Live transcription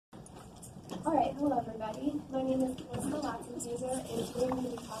Alright, hello everybody. My name is Callista Loutzenhiser, and today I'm going to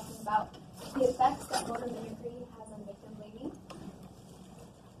be talking about the effects that motor mimicry has on victim blaming.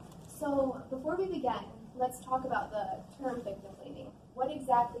 So, before we begin, let's talk about the term victim blaming. What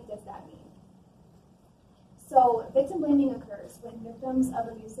exactly does that mean? So, victim blaming occurs when victims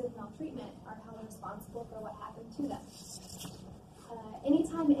of abusive maltreatment are held responsible for what happened to them.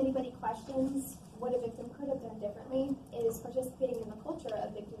 Anytime anybody questions what a victim could have done differently is participating in the culture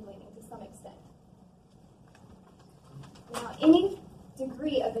of victim blaming to some extent. Now, any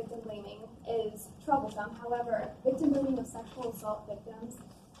degree of victim blaming is troublesome. However, victim blaming of sexual assault victims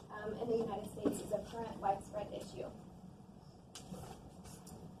in the United States is a current widespread issue.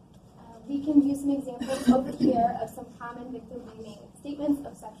 We can view some examples over here of some common victim blaming statements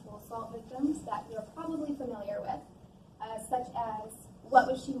of sexual assault victims that you're probably familiar with, such as, what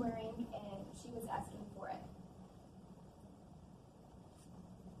was she wearing, and she was asking for it.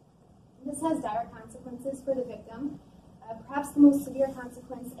 This has dire consequences for the victim. Perhaps the most severe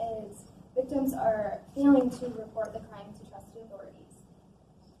consequence is victims are failing to report the crime to trusted authorities.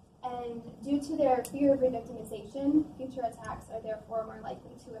 And due to their fear of re-victimization, future attacks are therefore more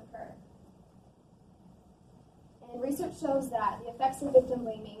likely to occur. And research shows that the effects of victim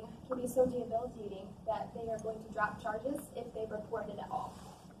blaming can be so debilitating that they are going to drop charges if they report it at all.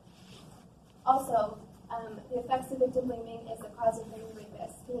 Also, the effects of victim blaming is the cause of many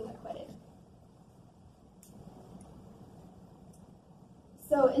rapists being acquitted.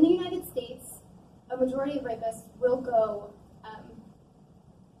 So in the United States, a majority of rapists will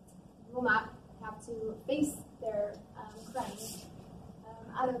not have to face their crimes.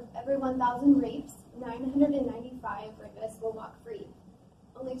 Out of every 1,000 rapes, 995 rapists will walk free.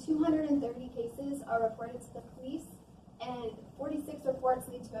 Only 230 cases are reported to the police, and 46 reports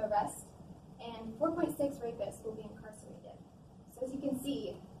lead to arrest, and 4.6 rapists will be incarcerated. So as you can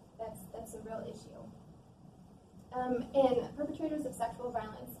see, that's a real issue. And perpetrators of sexual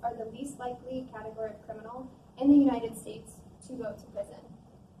violence are the least likely category of criminal in the United States to go to prison.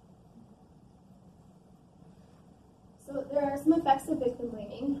 So there are some effects of victim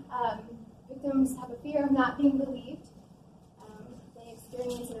blaming. Victims have a fear of not being believed. They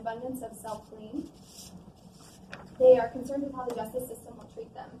experience an abundance of self-blame. They are concerned with how the justice system will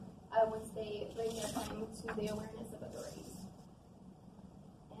treat them once they bring their claim to the awareness of authorities.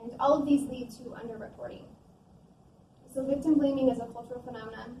 And all of these lead to underreporting. So victim blaming is a cultural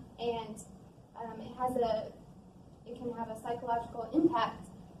phenomenon, and it can have a psychological impact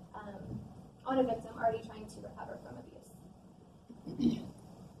on a victim already trying to recover from abuse.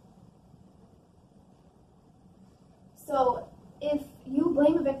 So if you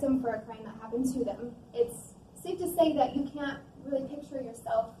blame a victim for a crime that happened to them, it's safe to say that you can't really picture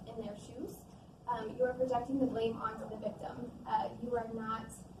yourself in their shoes. You are projecting the blame onto the victim. You are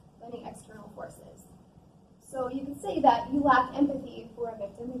not blaming external forces. So you could say that you lack empathy for a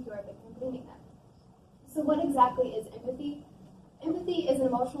victim if you are a victim blaming them. So what exactly is empathy? Empathy is an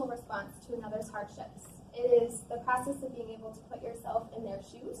emotional response to another's hardships. It is the process of being able to put yourself in their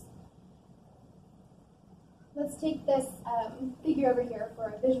shoes. Let's take this figure over here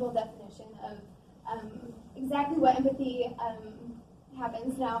for a visual definition of exactly what empathy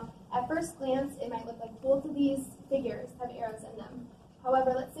happens. Now, at first glance, it might look like both of these figures have arrows in them.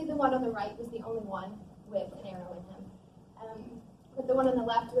 However, let's say the one on the right was the only one with an arrow in him. But the one on the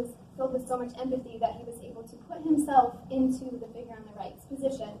left was filled with so much empathy that he was able to put himself into the figure on the right's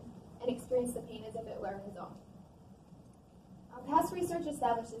position and experience the pain as if it were his own. Past research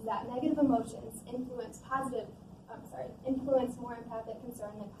establishes that negative emotions influence more empathic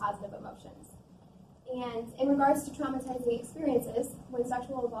concern than positive emotions. And in regards to traumatizing experiences, when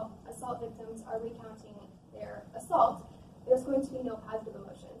sexual assault victims are recounting their assault, there's going to be no positive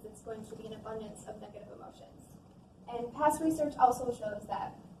emotions. It's going to be an abundance of negative emotions. And past research also shows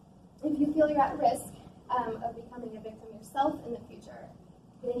that if you feel you're at risk of becoming a victim yourself in the future,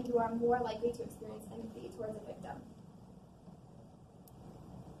 then you are more likely to experience empathy towards a victim.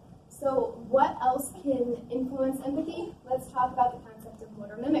 So what else can influence empathy? Let's talk about the concept of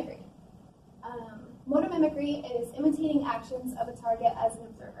motor mimicry. Motor mimicry is imitating actions of a target as an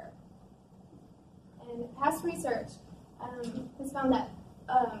observer. And past research has found that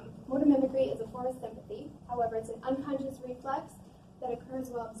motor mimicry is a form of sympathy. However, it's an unconscious reflex that occurs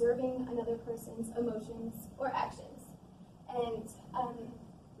while observing another person's emotions or actions. And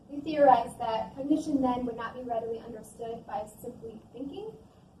we theorize that cognition then would not be readily understood by simply thinking.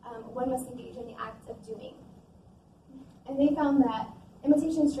 One must engage in the act of doing. And they found that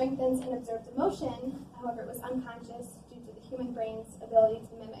imitation strengthens an observed emotion. However, it was unconscious due to the human brain's ability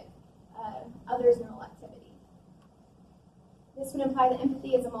to mimic others' neural activity. This would imply that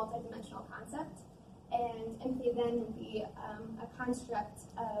empathy is a multidimensional concept. then be a construct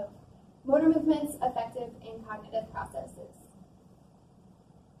of motor movements affective in cognitive processes.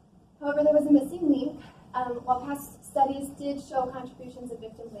 However, there was a missing link. While past studies did show contributions of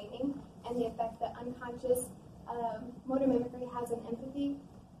victim blaming and the effect that unconscious motor mimicry has on empathy,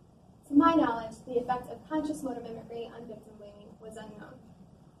 to my knowledge, the effect of conscious motor mimicry on victim blaming was unknown.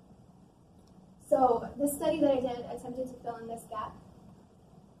 So this study that I did attempted to fill in this gap,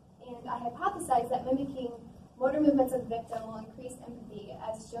 and I hypothesized that mimicking motor movements of the victim will increase empathy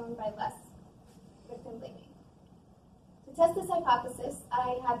as shown by less victim blaming. To test this hypothesis,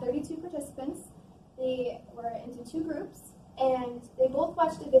 I had 32 participants. They were into two groups, and they both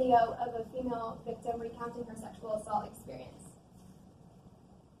watched a video of a female victim recounting her sexual assault experience.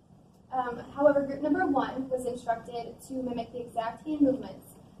 However, group number one was instructed to mimic the exact hand movements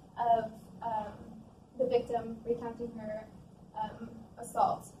of the victim recounting her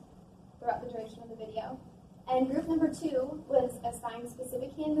assault throughout the duration of the video. And group number two was assigned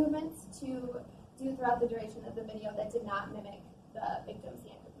specific hand movements to do throughout the duration of the video that did not mimic the victim's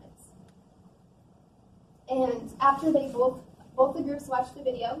hand movements. And after they both the groups watched the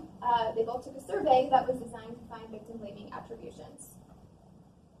video, they both took a survey that was designed to find victim blaming attributions.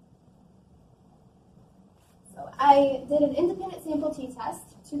 So I did an independent sample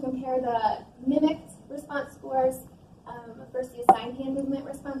t-test to compare the mimicked response scores versus the assigned hand movement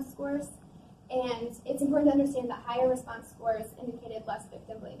response scores. And it's important to understand that higher response scores indicated less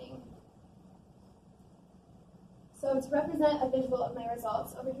victim blaming. So to represent a visual of my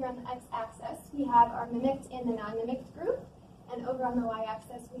results, over here on the x-axis, we have our mimicked and the non-mimicked group. And over on the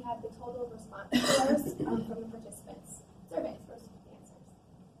y-axis, we have the total response scores from the participants' surveys versus the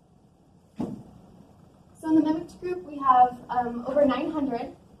answers. So in the mimicked group, we have over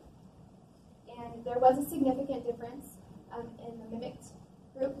 900. And there was a significant difference in the mimicked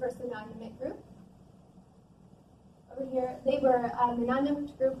group versus the non-mimicked group. Over here, they were, the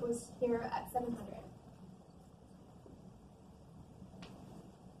non-mimicked group was here at 700.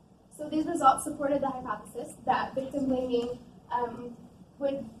 So these results supported the hypothesis that victim blaming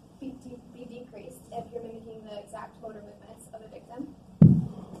would be decreased if you're mimicking the exact motor movements of a victim.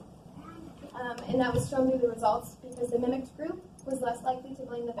 And that was shown through the results because the mimicked group was less likely to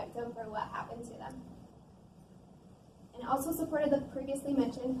blame the victim for what happened to them. And also supported the previously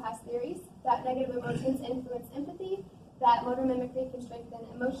mentioned past theories that negative emotions influence empathy, that motor mimicry can strengthen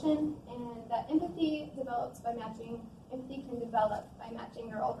emotion, and that empathy can develop by matching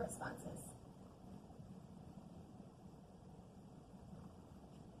neural responses.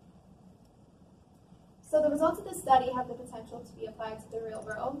 So the results of this study have the potential to be applied to the real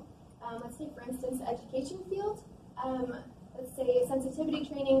world. Let's take, for instance, the education field. Let's say sensitivity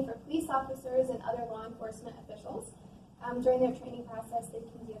training for police officers and other law enforcement officials. During their training process, they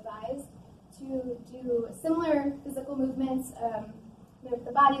can be advised to do similar physical movements with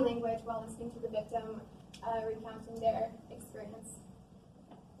the body language while listening to the victim recounting their experience.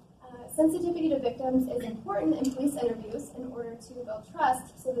 Sensitivity to victims is important in police interviews in order to build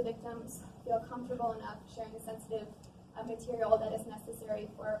trust so the victims feel comfortable enough sharing the sensitive material that is necessary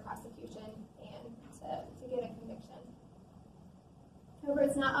for prosecution and to get a conviction. However,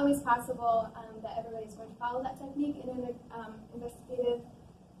 it's not always possible that everybody's going to follow that technique in investigative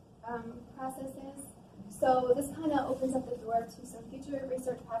processes. So this kind of opens up the door to some future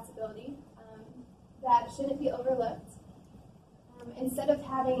research possibility that shouldn't be overlooked. Instead of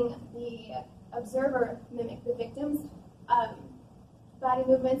having the observer mimic the victim's body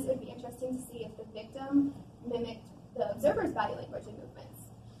movements, it would be interesting to see if the victim mimicked the observer's body language and movements.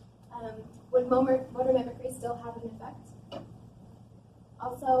 Would motor mimicry still have an effect?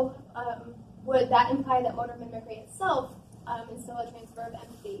 Also, would that imply that motor mimicry itself is still a transfer of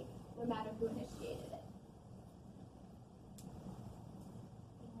empathy, no matter who initiated it?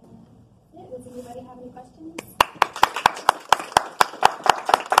 Does anybody have any questions?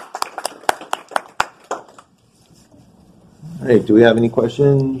 All right, do we have any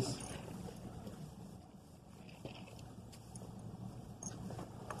questions?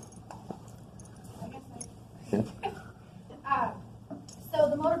 So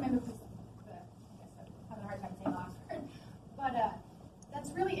the motor mimicry, I'm having a hard time saying the last word, but that's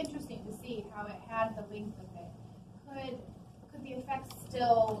really interesting to see how it had the link with it. Could the effects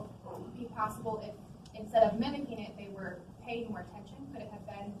still be possible if instead of mimicking it, they were paying more attention? Could it have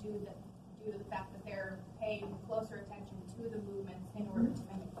been due to the fact that they're paying closer attention to the movements in order to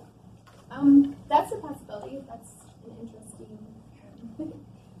mimic them? That's a possibility. That's an interesting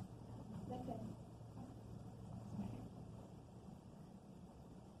method.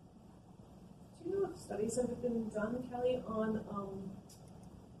 Do you know if studies have been done, Kelly, on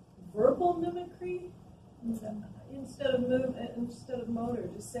verbal mimicry Instead of motor,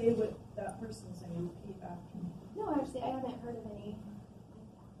 just say what that person's saying. Repeat after me. No, actually, I haven't heard of any.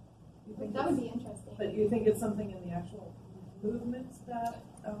 You think That would be interesting. But you think it's something in the actual movements that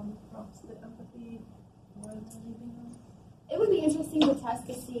prompts the empathy more than anything else? It would be interesting to test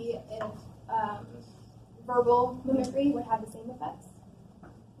to see if verbal mimicry would have the same effects. I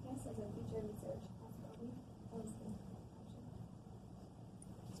guess as a future research possibility.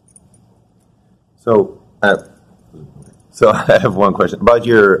 So I have one question about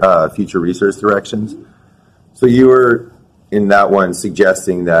your future research directions. So you were in that one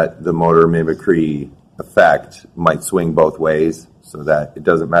suggesting that the motor mimicry effect might swing both ways, so that it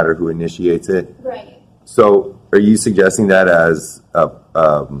doesn't matter who initiates it. Right. So are you suggesting that as a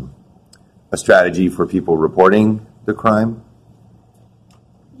strategy for people reporting the crime?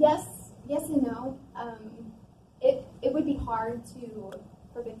 Yes and no. It would be hard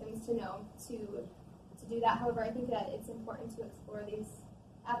for victims to know to do that. However, I think that it's important to explore these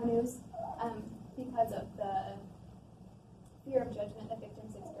avenues because of the fear of judgment that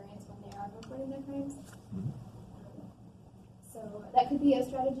victims experience when they are reporting their crimes. So that could be a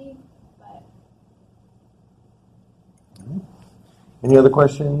strategy, but... Any other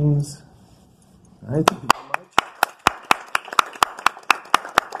questions? All right.